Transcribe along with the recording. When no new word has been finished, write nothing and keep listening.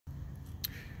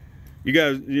You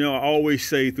guys, you know, I always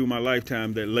say through my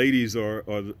lifetime that ladies are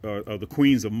the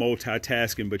queens of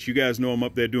multitasking, but you guys know I'm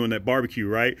up there doing that barbecue,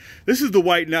 right? This is the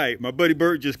white night. My buddy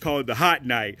Bert just called it the hot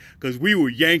night because we were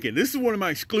yanking. This is one of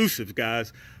my exclusives,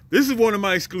 guys. This is one of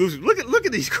my exclusives. Look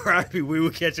at these crappie we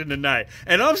were catching tonight.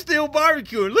 And I'm still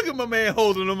barbecuing. Look at my man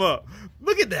holding them up.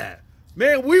 Look at that.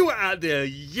 Man, we were out there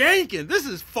yanking. This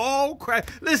is fall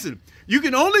crap. Listen, you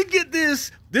can only get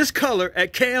this color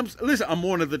at Cam's. Listen, I'm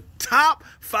one of the top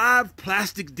 5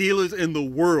 plastic dealers in the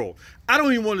world. I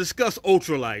don't even want to discuss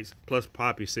ultralights. Plus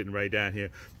Poppy sitting right down here.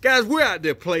 Guys, we're out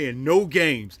there playing no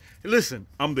games. Listen,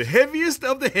 I'm the heaviest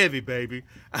of the heavy, baby.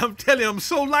 I'm telling you, I'm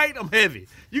so light, I'm heavy.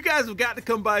 You guys have got to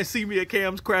come by and see me at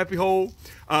Cam's Crappie Hole.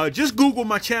 Just Google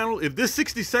my channel. If this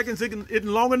 60 seconds isn't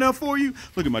long enough for you,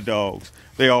 look at my dogs.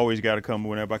 They always got to come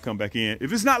whenever I come back in.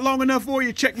 If it's not long enough for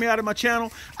you, check me out at my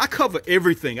channel. I cover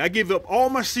everything. I give up all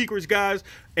my secrets, guys,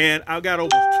 and I got over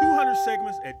 200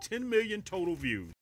 segments at 10 million total views.